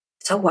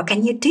So what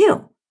can you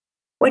do?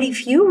 What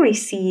if you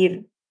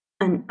receive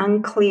an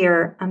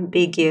unclear,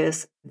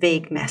 ambiguous,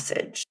 vague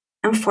message?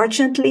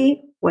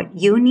 Unfortunately, what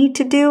you need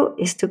to do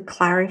is to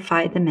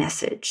clarify the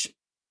message.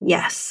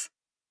 Yes,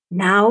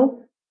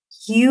 now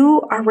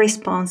you are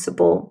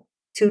responsible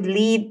to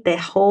lead the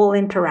whole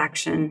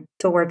interaction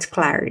towards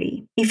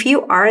clarity. If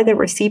you are the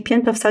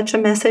recipient of such a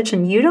message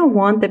and you don't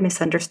want the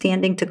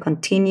misunderstanding to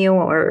continue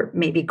or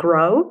maybe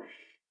grow,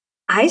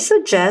 I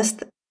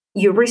suggest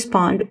you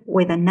respond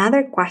with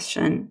another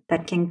question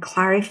that can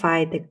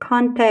clarify the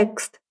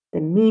context,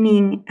 the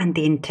meaning, and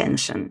the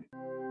intention.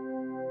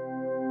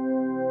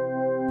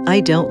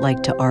 I don't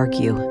like to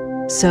argue,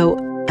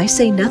 so I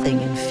say nothing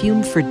and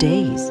fume for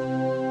days.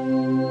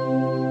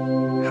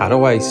 How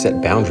do I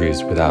set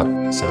boundaries without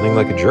sounding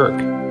like a jerk?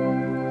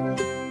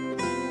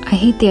 I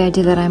hate the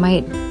idea that I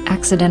might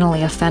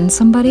accidentally offend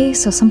somebody,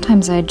 so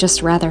sometimes I'd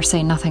just rather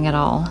say nothing at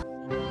all.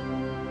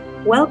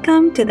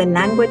 Welcome to the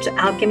Language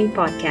Alchemy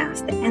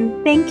Podcast,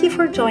 and thank you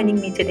for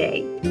joining me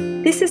today.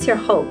 This is your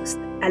host,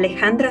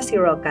 Alejandra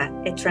Siroca,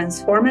 a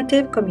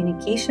transformative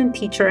communication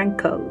teacher and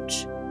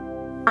coach.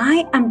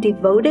 I am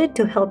devoted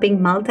to helping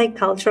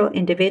multicultural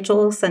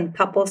individuals and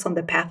couples on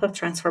the path of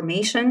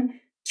transformation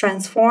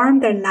transform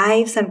their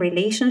lives and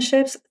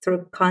relationships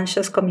through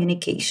conscious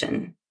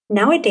communication.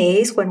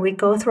 Nowadays, when we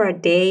go through our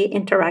day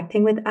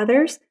interacting with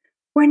others,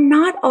 we're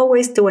not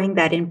always doing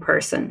that in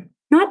person,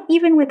 not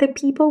even with the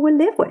people we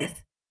live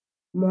with.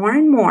 More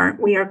and more,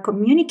 we are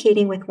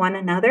communicating with one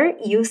another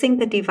using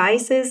the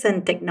devices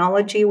and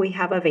technology we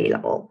have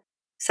available,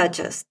 such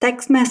as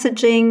text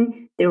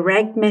messaging,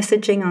 direct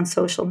messaging on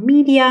social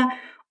media,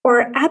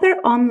 or other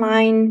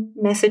online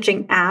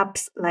messaging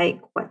apps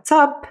like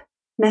WhatsApp,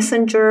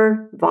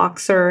 Messenger,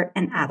 Voxer,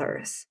 and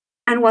others.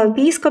 And while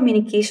these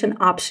communication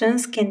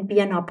options can be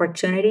an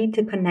opportunity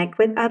to connect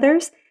with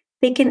others,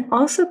 they can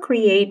also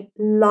create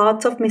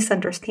lots of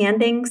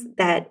misunderstandings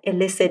that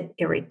elicit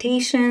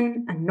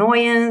irritation,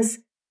 annoyance,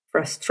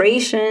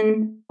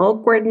 frustration,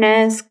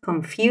 awkwardness,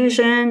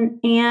 confusion,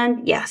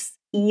 and yes,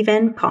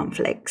 even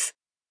conflicts.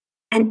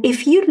 And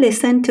if you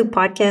listen to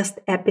podcast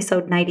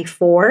episode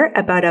 94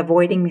 about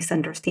avoiding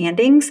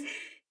misunderstandings,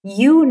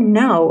 you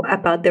know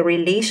about the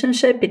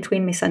relationship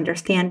between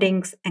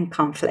misunderstandings and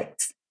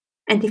conflicts.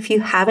 And if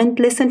you haven't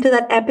listened to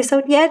that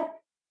episode yet,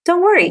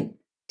 don't worry.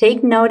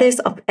 Take notice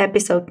of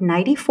episode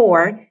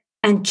 94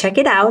 and check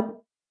it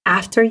out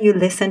after you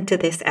listen to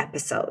this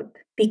episode.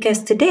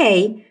 Because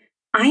today,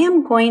 I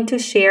am going to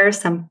share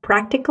some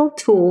practical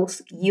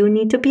tools you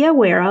need to be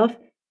aware of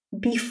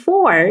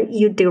before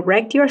you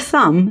direct your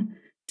thumb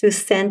to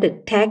send a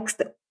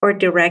text or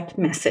direct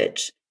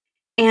message.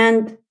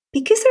 And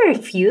because there are a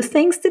few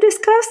things to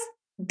discuss,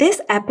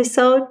 this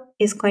episode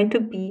is going to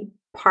be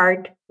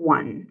part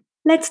 1.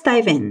 Let's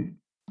dive in.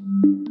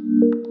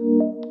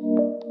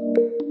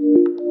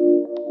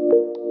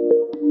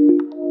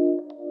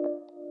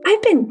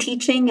 I've been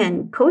teaching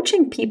and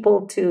coaching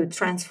people to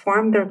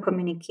transform their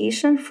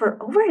communication for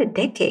over a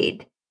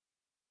decade.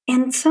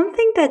 And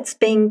something that's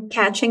been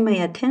catching my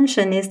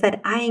attention is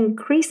that I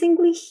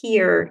increasingly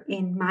hear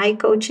in my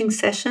coaching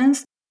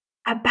sessions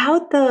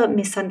about the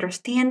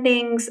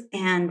misunderstandings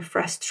and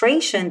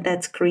frustration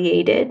that's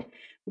created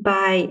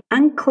by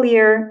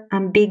unclear,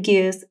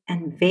 ambiguous,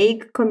 and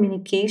vague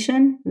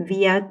communication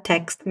via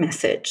text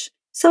message.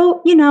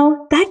 So,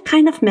 that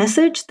kind of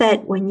message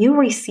that when you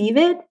receive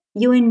it,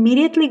 you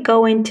immediately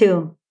go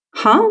into,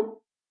 huh?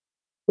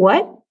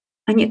 What?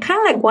 And you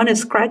kind of want to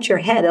scratch your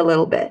head a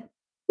little bit.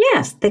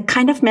 Yes, the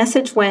kind of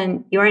message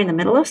when you're in the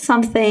middle of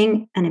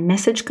something and a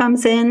message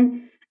comes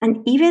in,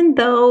 and even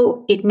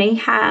though it may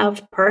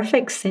have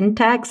perfect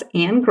syntax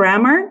and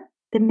grammar,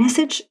 the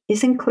message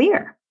isn't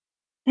clear.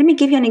 Let me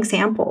give you an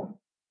example.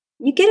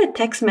 You get a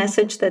text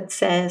message that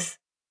says,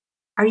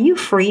 "Are you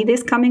free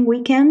this coming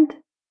weekend?"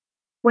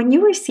 When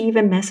you receive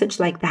a message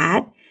like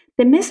that,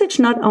 the message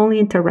not only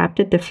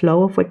interrupted the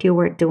flow of what you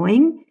were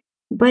doing,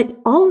 but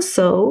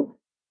also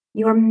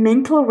your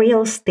mental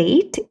real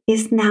estate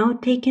is now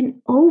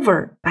taken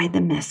over by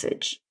the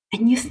message.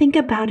 And you think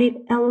about it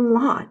a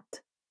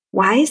lot.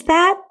 Why is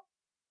that?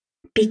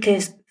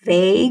 Because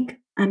vague,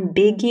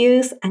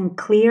 ambiguous, and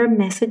clear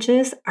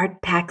messages are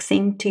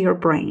taxing to your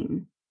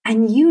brain.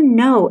 And you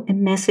know a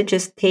message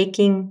is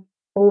taking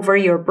over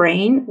your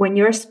brain when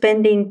you're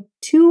spending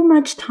too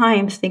much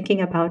time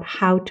thinking about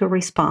how to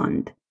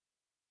respond.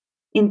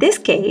 In this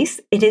case,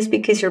 it is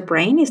because your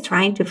brain is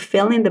trying to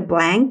fill in the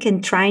blank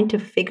and trying to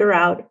figure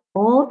out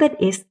all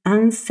that is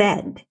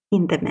unsaid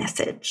in the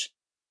message.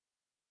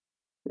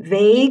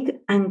 Vague,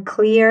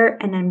 unclear,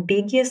 and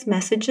ambiguous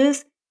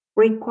messages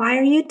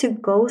require you to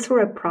go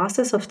through a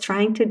process of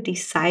trying to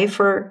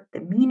decipher the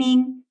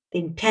meaning, the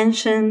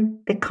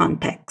intention, the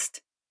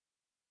context.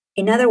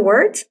 In other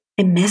words,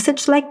 a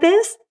message like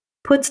this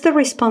puts the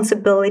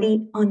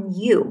responsibility on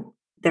you,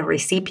 the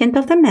recipient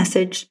of the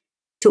message,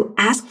 to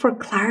ask for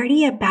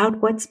clarity about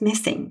what's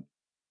missing,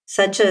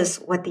 such as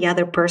what the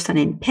other person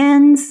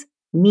intends,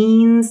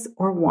 means,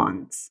 or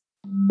wants.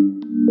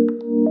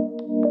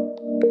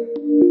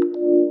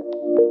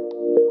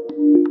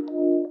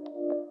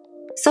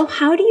 So,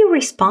 how do you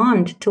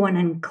respond to an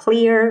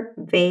unclear,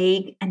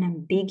 vague, and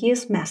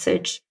ambiguous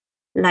message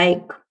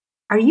like,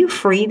 "Are you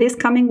free this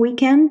coming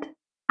weekend?"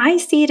 I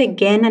see it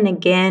again and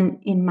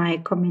again in my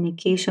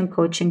communication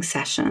coaching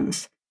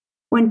sessions.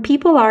 When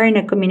people are in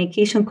a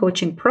communication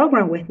coaching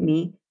program with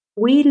me,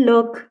 we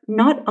look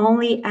not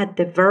only at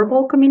the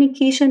verbal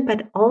communication,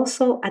 but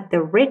also at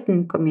the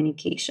written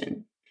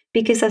communication.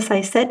 Because as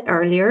I said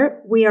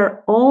earlier, we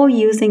are all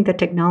using the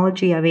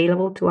technology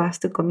available to us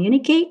to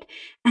communicate.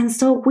 And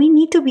so we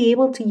need to be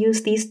able to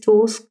use these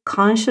tools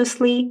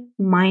consciously,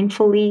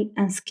 mindfully,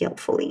 and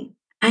skillfully.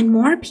 And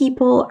more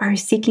people are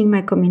seeking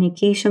my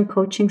communication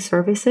coaching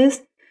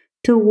services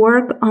to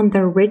work on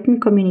their written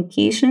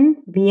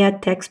communication via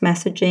text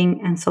messaging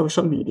and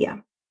social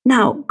media.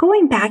 Now,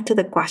 going back to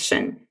the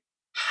question,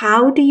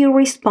 how do you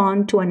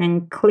respond to an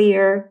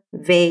unclear,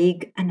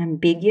 vague, and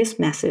ambiguous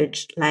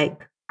message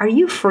like, "Are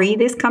you free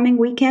this coming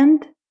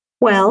weekend?"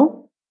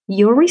 Well,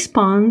 your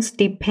response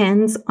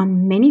depends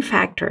on many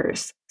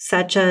factors,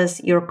 such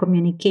as your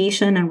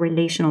communication and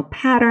relational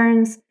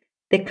patterns,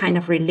 the kind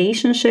of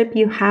relationship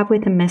you have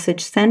with the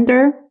message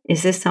sender.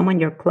 Is this someone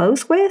you're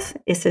close with?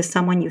 Is this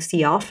someone you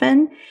see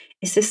often?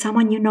 Is this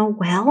someone you know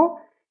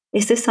well?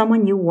 Is this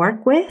someone you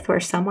work with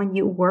or someone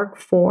you work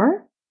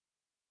for?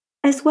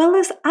 As well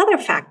as other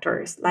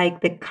factors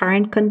like the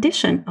current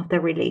condition of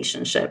the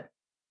relationship.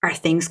 Are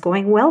things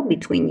going well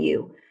between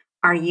you?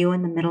 Are you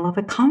in the middle of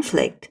a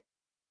conflict?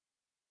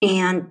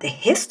 And the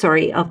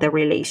history of the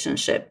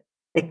relationship,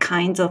 the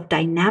kinds of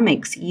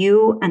dynamics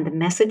you and the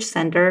message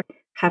sender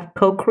have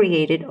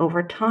co-created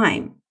over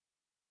time.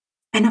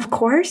 And of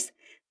course,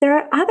 there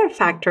are other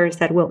factors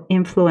that will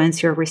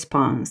influence your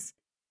response,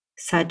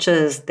 such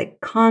as the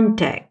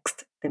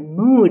context, the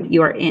mood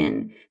you're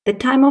in, the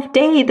time of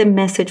day the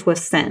message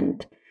was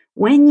sent,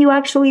 when you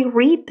actually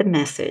read the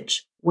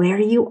message, where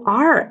you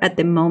are at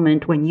the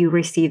moment when you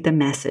receive the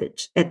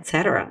message,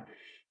 etc.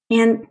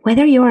 And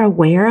whether you're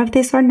aware of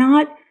this or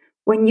not,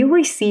 when you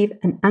receive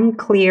an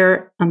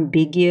unclear,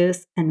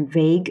 ambiguous, and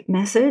vague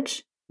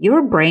message,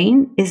 your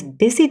brain is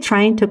busy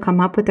trying to come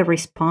up with a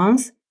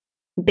response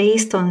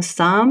based on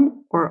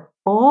some or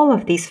all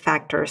of these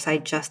factors I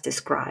just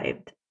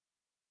described.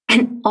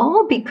 And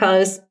all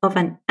because of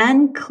an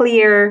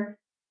unclear,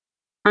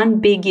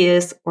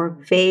 ambiguous, or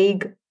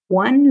vague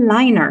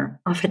one-liner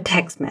of a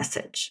text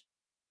message.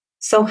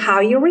 So how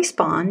you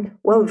respond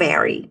will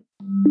vary.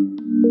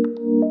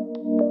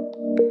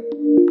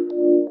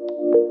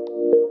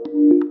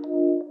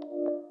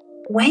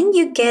 When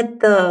you get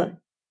the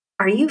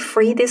 "Are you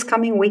free this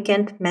coming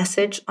weekend?"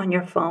 message on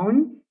your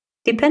phone,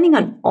 depending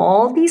on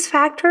all these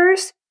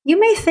factors, you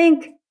may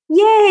think,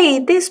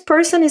 "Yay, this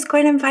person is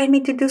going to invite me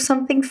to do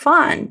something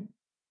fun."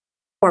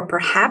 Or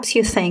perhaps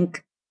you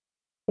think,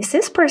 "Is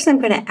this person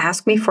going to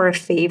ask me for a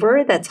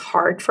favor that's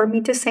hard for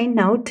me to say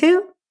no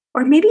to?"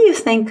 Or maybe you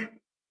think,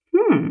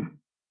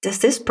 does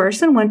this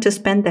person want to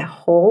spend the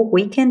whole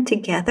weekend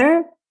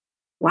together?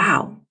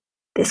 Wow,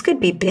 this could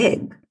be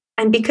big.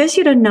 And because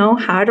you don't know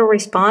how to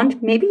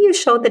respond, maybe you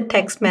show the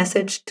text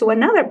message to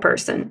another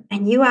person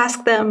and you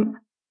ask them,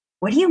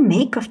 "What do you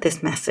make of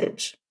this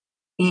message?"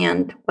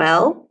 And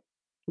well,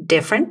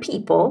 different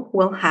people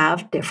will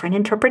have different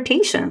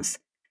interpretations,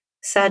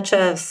 such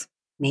as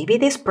maybe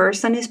this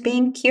person is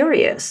being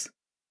curious,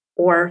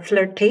 or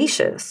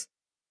flirtatious,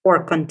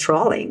 or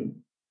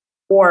controlling,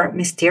 or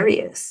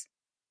mysterious.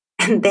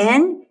 And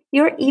then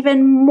you're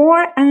even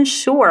more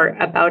unsure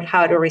about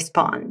how to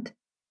respond.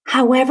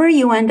 However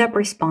you end up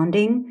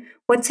responding,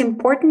 what's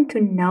important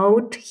to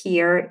note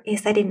here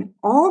is that in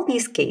all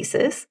these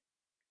cases,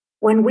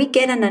 when we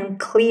get an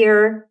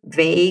unclear,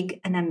 vague,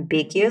 and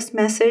ambiguous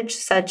message,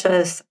 such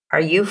as, "Are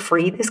you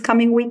free this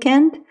coming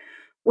weekend?"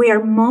 we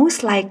are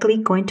most likely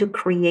going to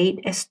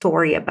create a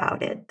story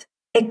about it.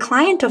 A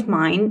client of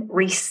mine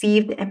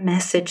received a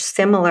message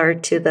similar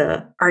to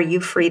the "Are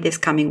you free this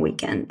coming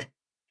weekend?"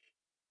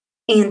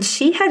 And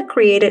she had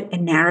created a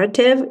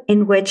narrative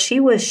in which she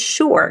was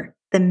sure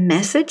the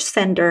message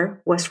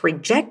sender was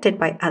rejected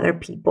by other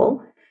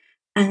people.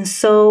 And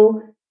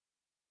so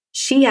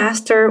she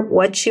asked her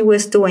what she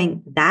was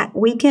doing that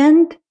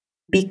weekend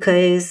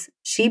because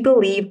she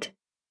believed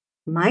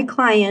my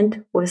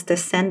client was the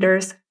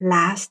sender's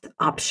last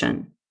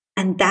option.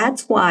 And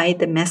that's why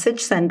the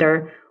message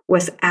sender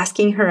was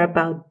asking her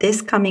about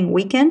this coming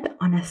weekend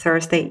on a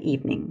Thursday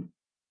evening.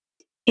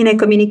 In a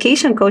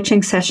communication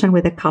coaching session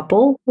with a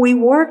couple, we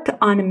worked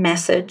on a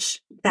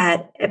message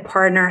that a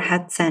partner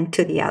had sent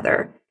to the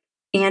other.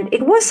 And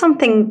it was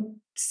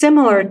something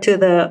similar to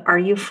the "Are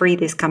you free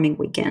this coming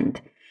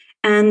weekend?"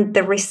 And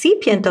the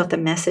recipient of the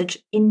message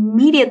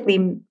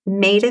immediately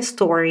made a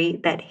story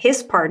that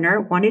his partner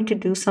wanted to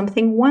do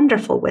something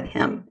wonderful with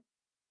him.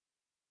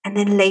 And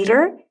then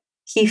later,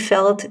 he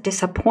felt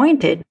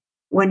disappointed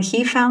when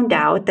he found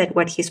out that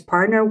what his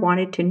partner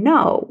wanted to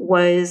know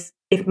was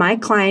if my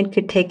client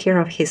could take care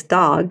of his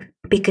dog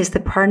because the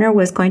partner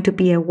was going to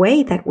be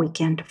away that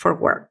weekend for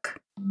work.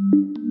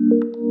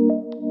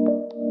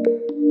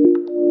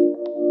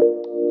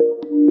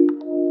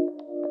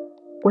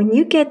 When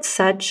you get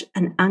such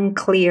an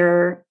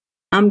unclear,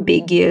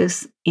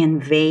 ambiguous,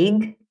 and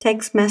vague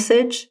text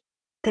message,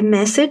 the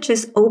message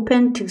is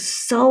open to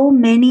so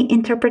many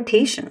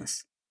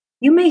interpretations.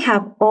 You may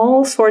have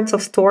all sorts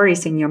of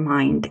stories in your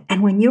mind,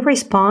 and when you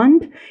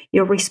respond,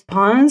 your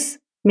response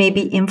may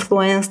be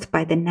influenced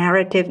by the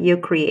narrative you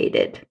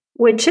created,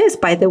 which is,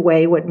 by the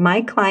way, what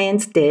my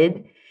clients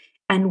did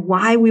and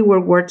why we were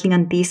working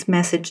on these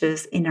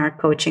messages in our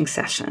coaching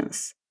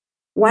sessions.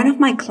 One of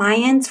my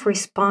clients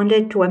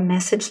responded to a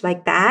message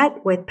like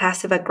that with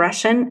passive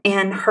aggression,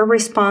 and her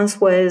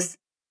response was,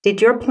 "Did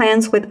your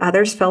plans with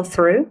others fell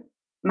through?"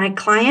 My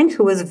client,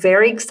 who was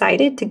very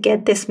excited to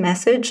get this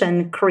message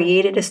and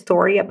created a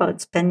story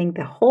about spending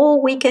the whole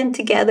weekend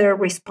together,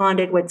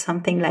 responded with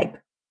something like,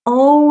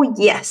 "Oh,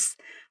 yes,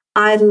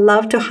 I'd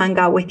love to hang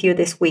out with you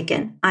this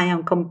weekend. I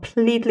am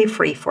completely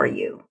free for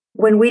you."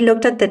 When we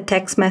looked at the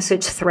text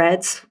message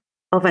threads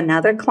of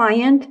another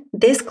client,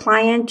 this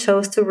client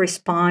chose to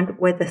respond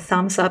with a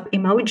thumbs up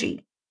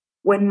emoji.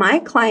 When my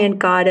client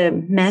got a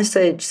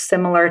message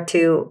similar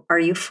to, "Are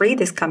you free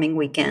this coming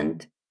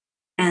weekend?"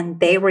 and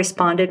they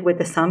responded with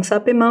the thumbs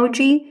up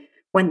emoji,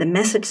 when the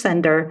message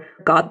sender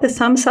got the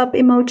thumbs up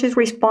emoji's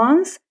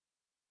response,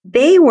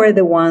 they were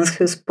the ones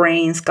whose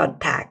brains got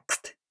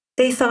taxed.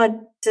 They thought,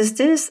 does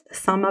this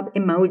thumb up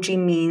emoji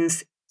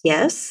means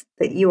yes,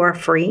 that you are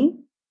free?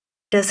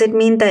 Does it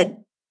mean that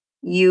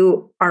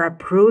you are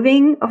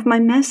approving of my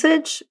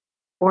message,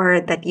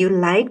 or that you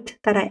liked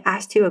that I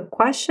asked you a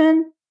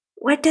question?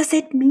 What does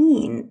it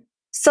mean?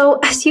 So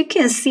as you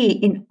can see,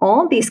 in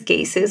all these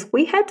cases,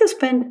 we had to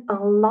spend a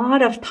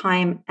lot of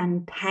time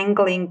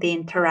untangling the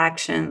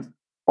interactions,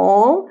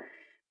 all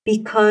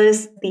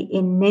because the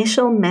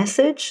initial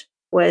message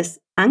was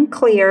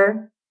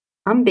unclear,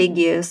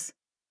 ambiguous,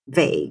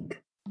 vague.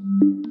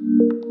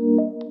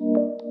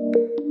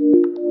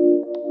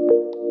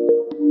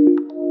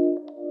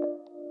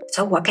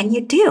 So what can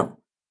you do?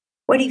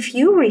 What if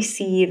you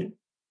receive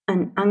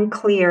an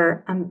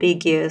unclear,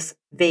 ambiguous,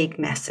 vague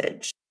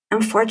message?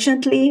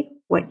 Unfortunately,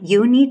 what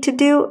you need to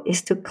do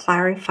is to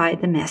clarify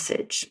the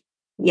message.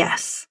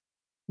 Yes,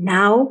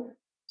 now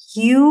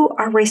you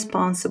are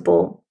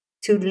responsible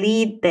to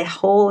lead the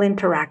whole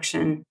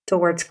interaction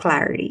towards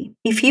clarity.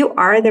 If you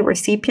are the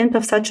recipient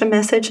of such a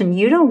message and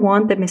you don't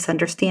want the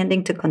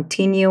misunderstanding to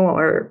continue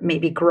or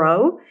maybe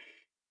grow,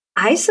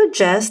 I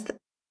suggest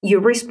you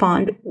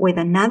respond with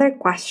another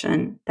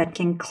question that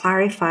can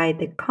clarify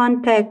the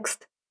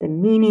context, the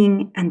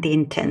meaning, and the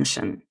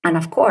intention. And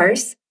of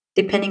course,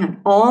 depending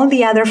on all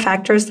the other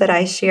factors that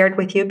I shared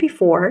with you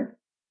before,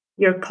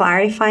 your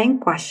clarifying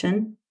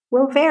question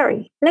will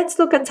vary. Let's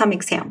look at some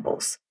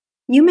examples.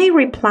 You may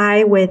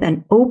reply with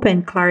an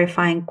open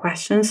clarifying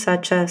question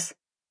such as,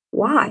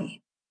 "Why?"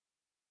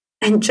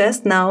 And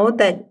just know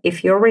that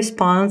if your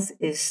response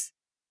is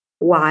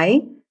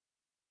 "Why?"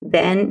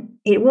 then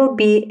it will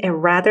be a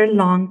rather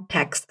long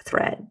text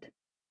thread.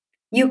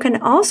 You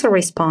can also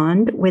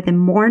respond with a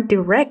more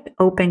direct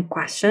open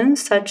question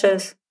such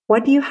as,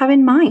 "What do you have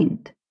in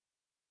mind?"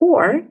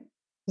 Or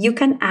you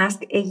can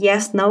ask a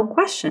yes-no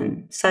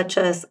question, such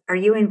as, "Are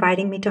you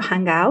inviting me to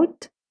hang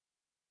out?"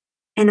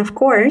 And of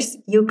course,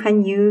 you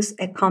can use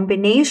a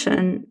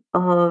combination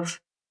of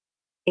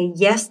a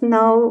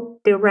yes-no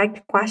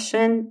direct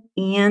question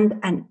and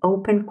an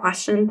open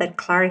question that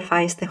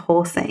clarifies the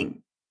whole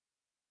thing.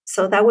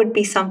 So that would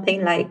be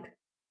something like,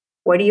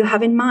 "What do you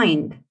have in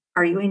mind?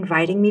 Are you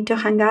inviting me to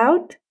hang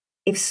out?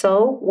 If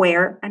so,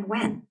 where and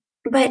when?"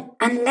 But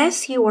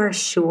unless you are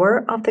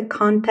sure of the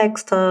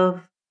context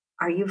of,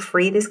 "Are you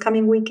free this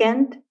coming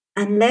weekend?"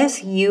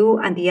 Unless you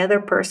and the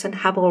other person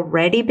have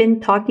already been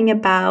talking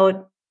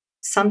about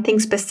something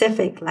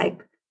specific,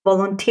 like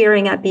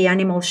volunteering at the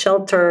animal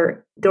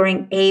shelter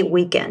during a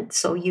weekend,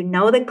 so you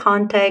know the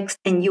context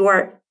and you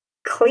are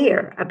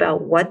clear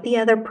about what the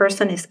other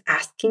person is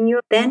asking you,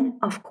 then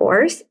of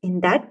course, in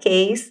that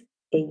case,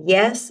 a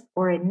yes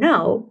or a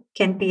no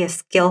can be a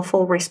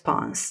skillful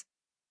response.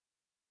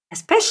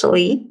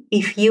 Especially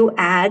if you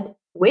add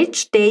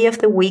which day of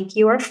the week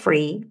you are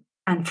free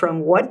and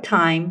from what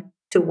time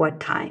to what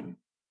time.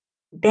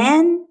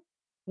 Then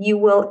you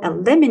will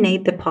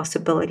eliminate the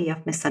possibility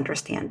of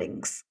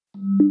misunderstandings.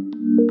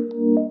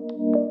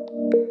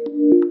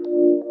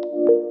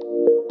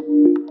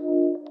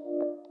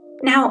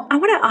 Now, I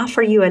want to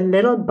offer you a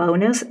little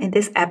bonus in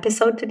this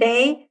episode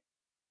today,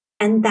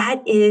 and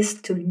that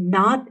is to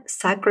not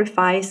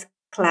sacrifice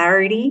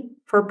clarity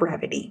for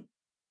brevity.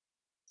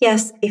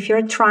 Yes, if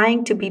you're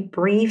trying to be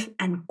brief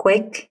and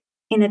quick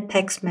in a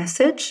text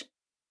message,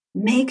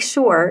 make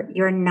sure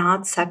you're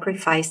not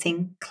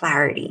sacrificing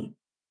clarity,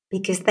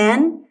 because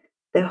then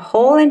the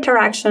whole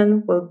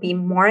interaction will be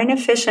more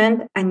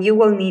inefficient and you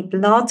will need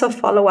lots of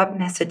follow-up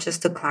messages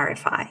to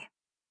clarify.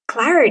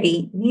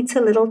 Clarity needs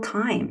a little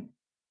time.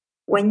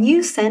 When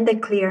you send a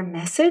clear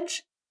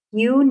message,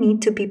 you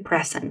need to be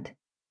present,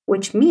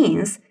 which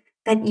means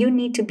that you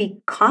need to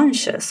be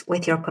conscious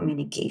with your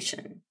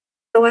communication.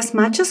 So as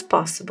much as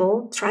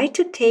possible, try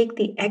to take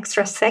the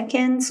extra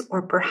seconds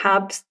or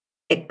perhaps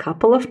a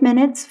couple of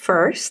minutes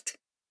first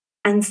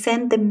and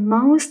send the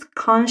most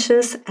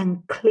conscious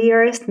and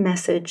clearest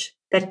message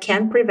that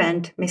can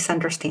prevent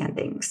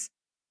misunderstandings.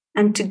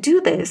 And to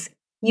do this,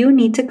 you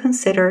need to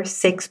consider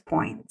 6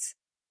 points.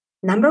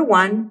 Number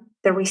 1,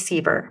 the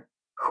receiver.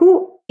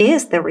 Who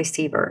is the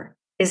receiver?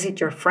 Is it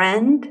your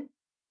friend,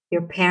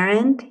 your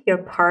parent, your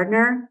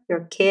partner,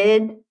 your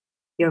kid,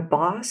 your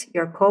boss,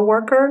 your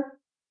coworker?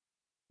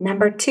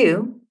 Number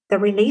 2, the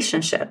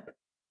relationship.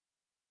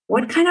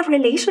 What kind of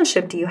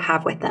relationship do you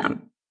have with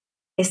them?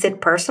 Is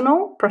it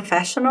personal,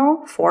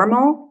 professional,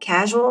 formal,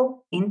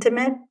 casual,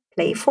 intimate,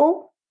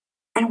 playful?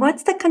 And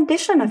what's the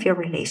condition of your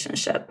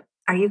relationship?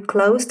 Are you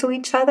close to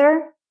each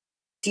other?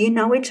 Do you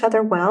know each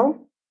other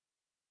well?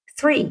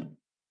 3,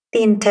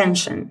 the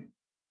intention.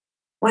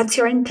 What's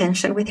your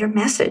intention with your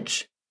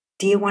message?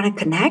 Do you want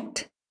to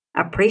connect,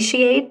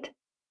 appreciate,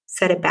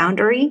 set a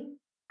boundary,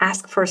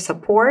 ask for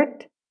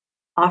support,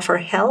 offer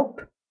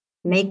help,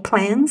 make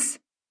plans?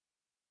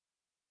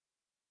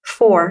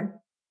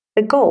 4,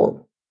 the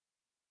goal.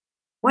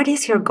 What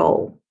is your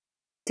goal?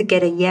 To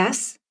get a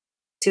yes,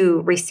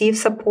 to receive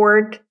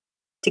support,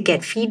 to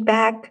get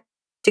feedback,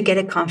 to get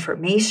a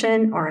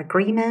confirmation or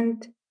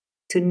agreement,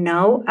 to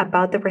know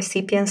about the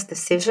recipient's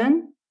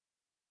decision?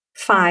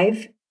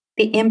 5,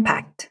 the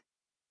impact.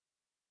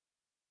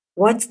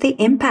 What's the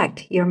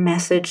impact your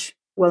message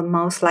will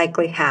most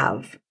likely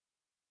have?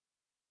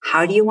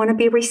 How do you want to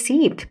be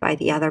received by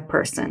the other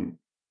person?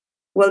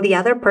 Will the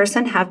other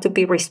person have to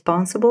be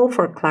responsible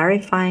for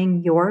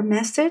clarifying your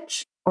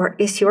message? Or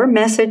is your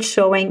message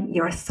showing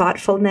your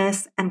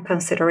thoughtfulness and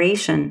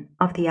consideration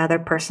of the other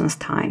person's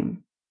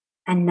time?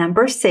 And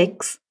number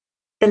 6,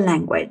 the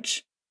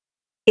language.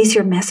 Is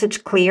your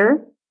message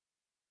clear?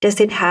 Does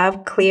it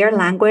have clear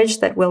language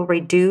that will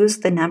reduce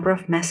the number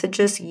of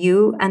messages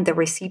you and the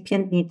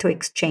recipient need to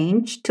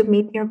exchange to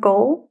meet your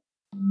goal?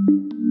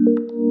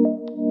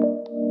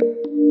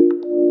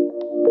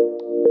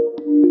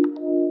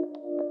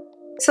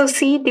 So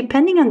see,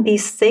 depending on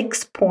these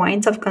 6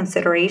 points of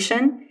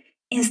consideration,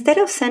 instead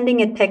of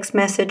sending a text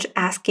message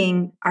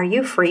asking, "Are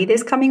you free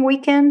this coming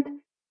weekend?"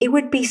 it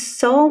would be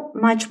so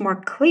much more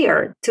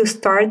clear to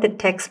start the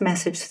text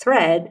message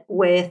thread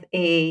with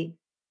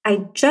 "I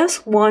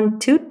just won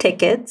 2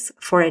 tickets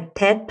for a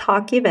TED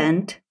Talk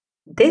event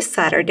this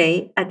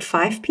Saturday at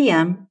 5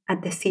 p.m.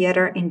 at the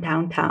theater in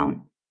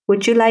downtown.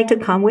 Would you like to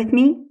come with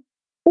me?"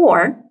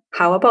 Or,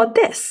 how about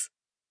this?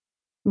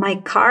 "My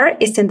car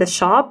is in the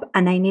shop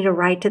and I need a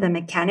ride to the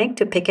mechanic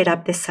to pick it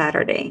up this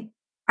Saturday.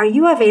 Are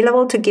you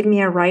available to give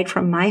me a ride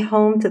from my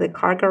home to the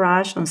car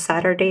garage on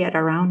Saturday at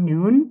around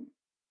noon?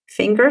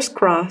 Fingers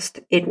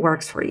crossed it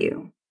works for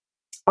you."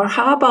 Or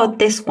how about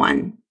this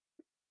one?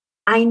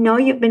 "I know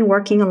you've been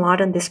working a lot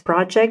on this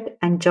project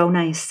and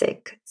Jonah is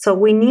sick, so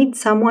we need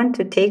someone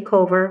to take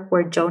over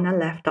where Jonah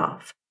left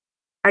off.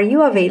 Are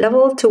you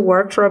available to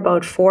work for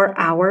about 4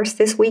 hours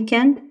this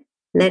weekend?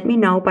 Let me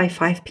know by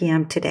 5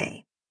 p.m.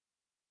 today."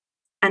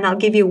 And I'll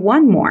give you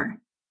one more.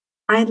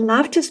 "I'd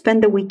love to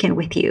spend the weekend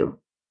with you.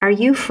 Are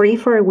you free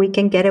for a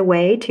weekend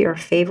getaway to your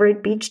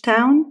favorite beach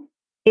town?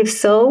 If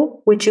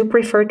so, would you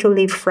prefer to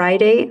leave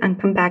Friday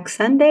and come back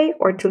Sunday,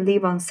 or to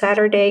leave on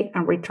Saturday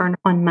and return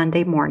on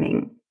Monday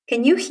morning?"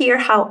 Can you hear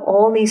how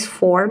all these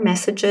 4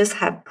 messages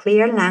have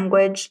clear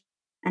language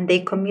and they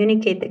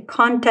communicate the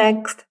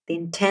context, the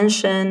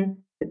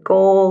intention, the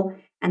goal,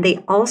 and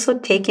they also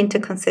take into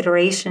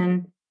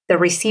consideration the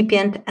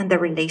recipient and the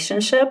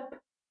relationship?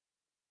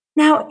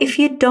 Now, if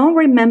you don't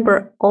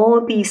remember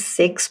all these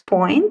 6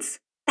 points,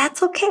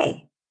 that's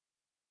okay.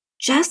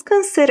 Just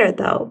consider,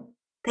 though,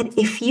 that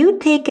if you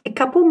take a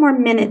couple more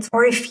minutes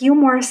or a few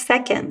more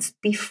seconds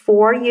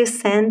before you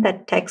send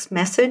that text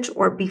message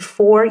or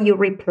before you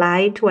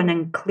reply to an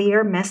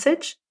unclear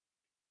message,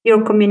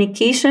 your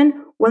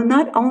communication will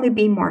not only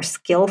be more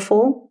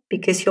skillful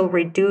because you'll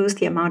reduce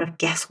the amount of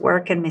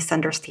guesswork and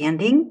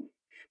misunderstanding,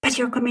 but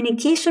your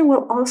communication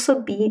will also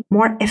be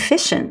more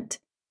efficient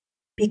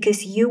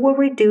because you will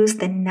reduce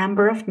the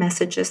number of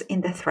messages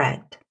in the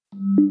thread.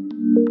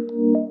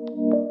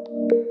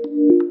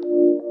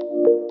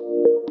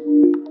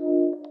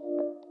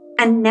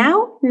 And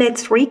now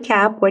let's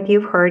recap what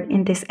you've heard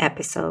in this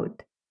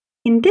episode.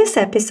 In this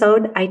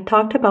episode, I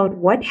talked about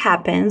what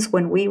happens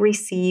when we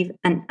receive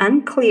an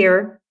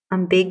unclear,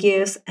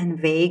 ambiguous, and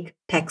vague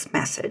text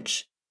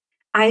message.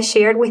 I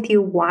shared with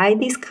you why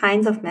these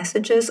kinds of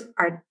messages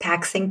are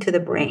taxing to the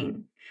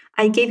brain.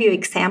 I gave you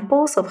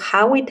examples of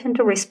how we tend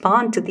to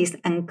respond to these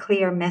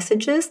unclear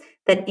messages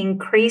that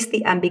increase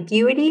the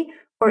ambiguity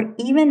or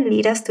even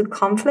lead us to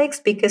conflicts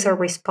because our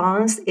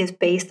response is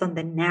based on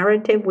the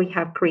narrative we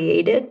have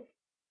created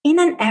in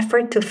an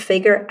effort to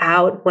figure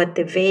out what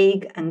the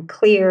vague,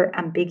 unclear,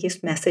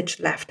 ambiguous message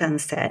left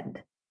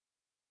unsaid.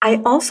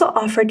 I also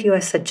offered you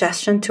a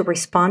suggestion to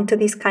respond to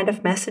these kind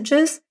of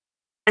messages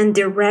and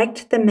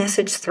direct the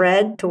message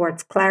thread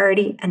towards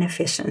clarity and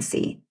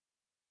efficiency.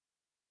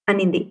 And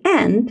in the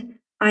end,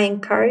 I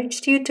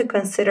encouraged you to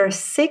consider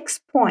 6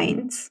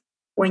 points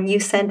when you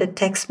send a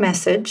text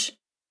message,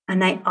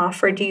 and I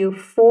offered you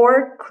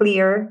 4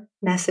 clear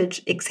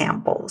message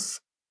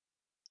examples.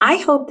 I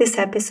hope this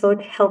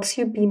episode helps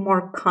you be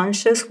more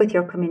conscious with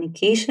your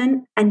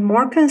communication and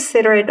more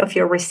considerate of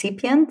your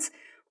recipients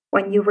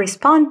when you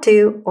respond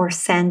to or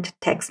send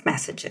text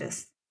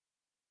messages.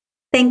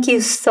 Thank you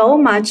so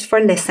much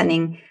for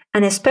listening,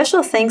 and a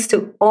special thanks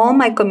to all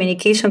my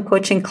communication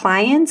coaching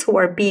clients who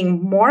are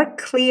being more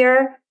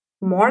clear,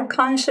 more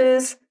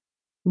conscious,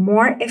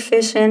 more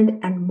efficient,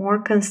 and more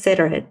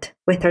considerate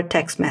with their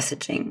text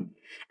messaging.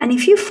 And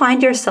if you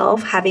find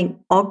yourself having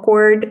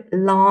awkward,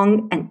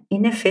 long, and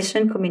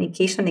inefficient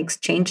communication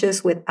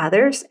exchanges with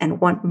others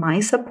and want my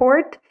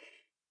support,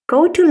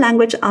 go to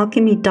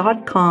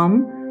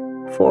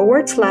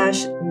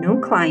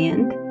languagealchemy.com/new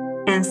client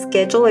and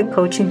schedule a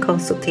coaching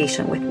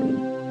consultation with me.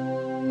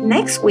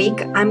 Next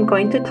week, I'm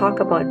going to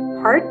talk about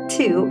part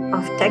 2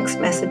 of text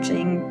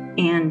messaging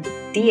and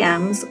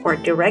DMs or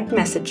direct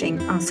messaging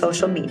on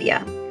social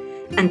media.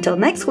 Until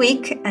next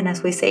week, and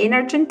as we say in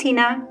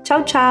Argentina,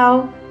 ciao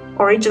ciao!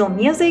 Original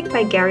music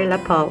by Gary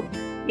LaPoe.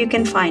 You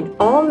can find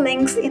all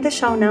links in the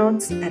show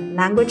notes at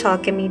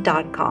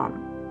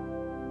languagealchemy.com.